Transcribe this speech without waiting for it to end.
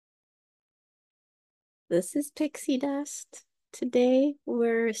This is Pixi Dust. Today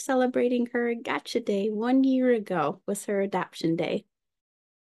we're celebrating her Gotcha Day. 1 year ago was her adoption day.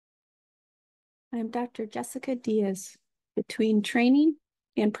 I'm Dr. Jessica Diaz. Between training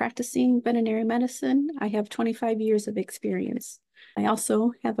and practicing veterinary medicine, I have 25 years of experience. I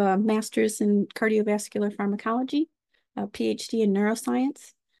also have a master's in cardiovascular pharmacology, a PhD in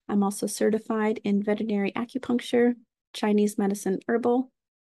neuroscience. I'm also certified in veterinary acupuncture, Chinese medicine herbal,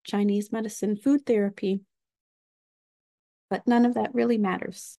 Chinese medicine food therapy, but none of that really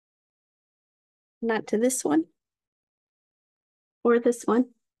matters. Not to this one, or this one,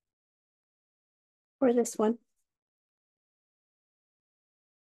 or this one,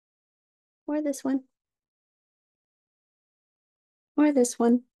 or this one, or this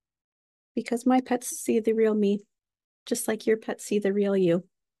one, because my pets see the real me, just like your pets see the real you.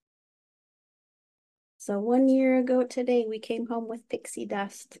 So 1 year ago today, we came home with Pixi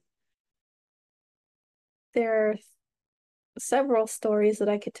Dust. There are several stories that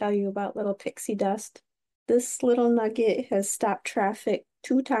I could tell you about little Pixi Dust. This little nugget has stopped traffic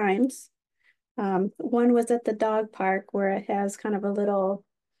 2 times. One was at the dog park where it has kind of a little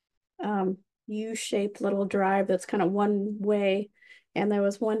U-shaped little drive that's kind of one way. And there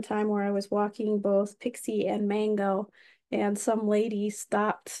was one time where I was walking both Pixie and Mango, and some lady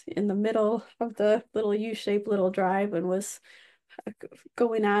stopped in the middle of the little U-shaped little drive and was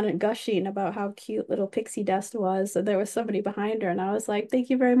going on and gushing about how cute little Pixie Dust was. And there was somebody behind her, and I was like, "Thank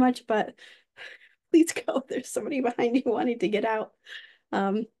you very much, but please go. There's somebody behind you wanting to get out."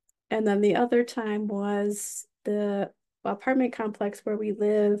 Um, and then the other time was the apartment complex where we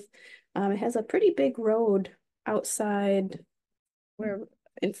live. It has a pretty big road outside where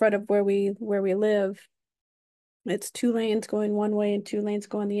in front of where we live. It's 2 lanes going one way and 2 lanes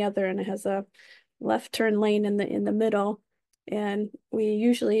going the other, and it has a left turn lane in the middle. And we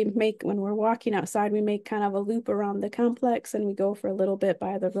usually make, when we're walking outside, we make kind of a loop around the complex, and we go for a little bit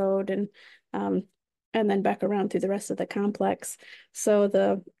by the road and then back around through the rest of the complex.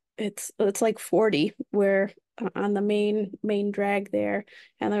 So it's like 40 where on the main drag there.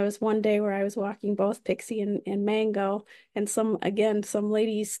 And there was one day where I was walking both Pixie and Mango, and some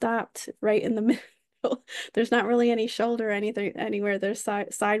lady stopped right in the middle. There's not really any shoulder or anything anywhere. There's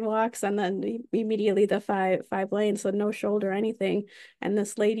sidewalks, and then immediately the five lanes, so no shoulder or anything. And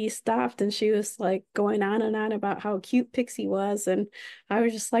this lady stopped, and she was like going on and on about how cute Pixie was, and I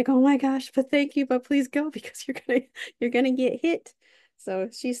was just like, "Oh my gosh, but thank you, but please go because you're gonna get hit." So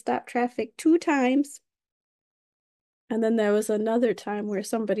she stopped traffic 2 times. And then there was another time where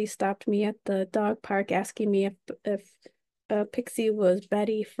somebody stopped me at the dog park asking me if Pixie was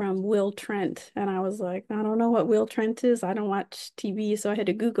Betty from Will Trent. And I was like, "I don't know what Will Trent is. I don't watch TV," so I had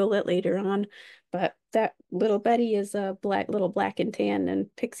to Google it later on. But that little Betty is a little black and tan,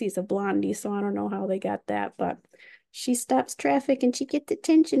 and Pixie's a blondie, so I don't know how they got that. But she stops traffic and she gets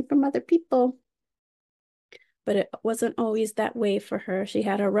attention from other people. But it wasn't always that way for her. She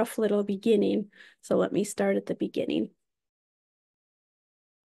had a rough little beginning. So let me start at the beginning.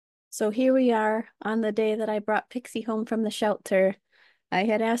 So here we are on the day that I brought Pixie home from the shelter. I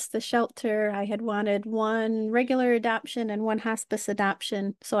had asked the shelter, I had wanted one regular adoption and one hospice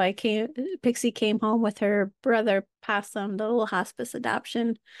adoption. So Pixie came home with her brother Possum, the little hospice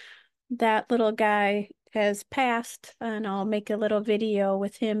adoption. That little guy has passed, and I'll make a little video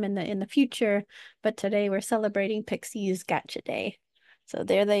with him in the future. But today we're celebrating Pixie's Gotcha Day. So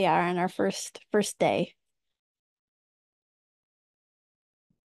there they are on our first day.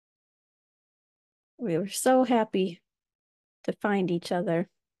 We were so happy to find each other.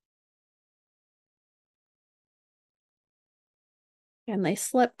 And they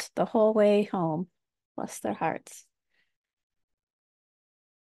slept the whole way home. Bless their hearts.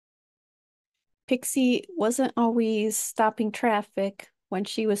 Pixie wasn't always stopping traffic. When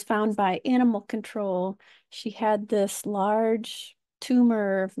she was found by animal control, she had this large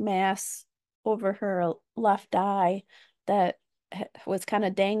tumor mass over her left eye that was kind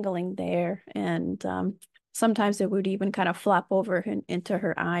of dangling there. And sometimes it would even kind of flop over into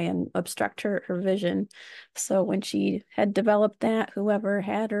her eye and obstruct her vision. So when she had developed that, whoever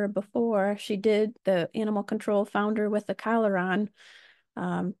had her before, the animal control found her with a collar on,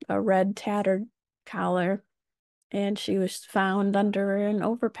 a red tattered collar, and she was found under an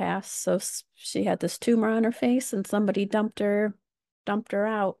overpass. So she had this tumor on her face, and somebody dumped her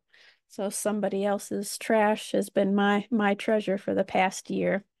out. So somebody else's trash has been my treasure for the past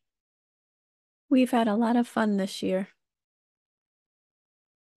year. We've had a lot of fun this year.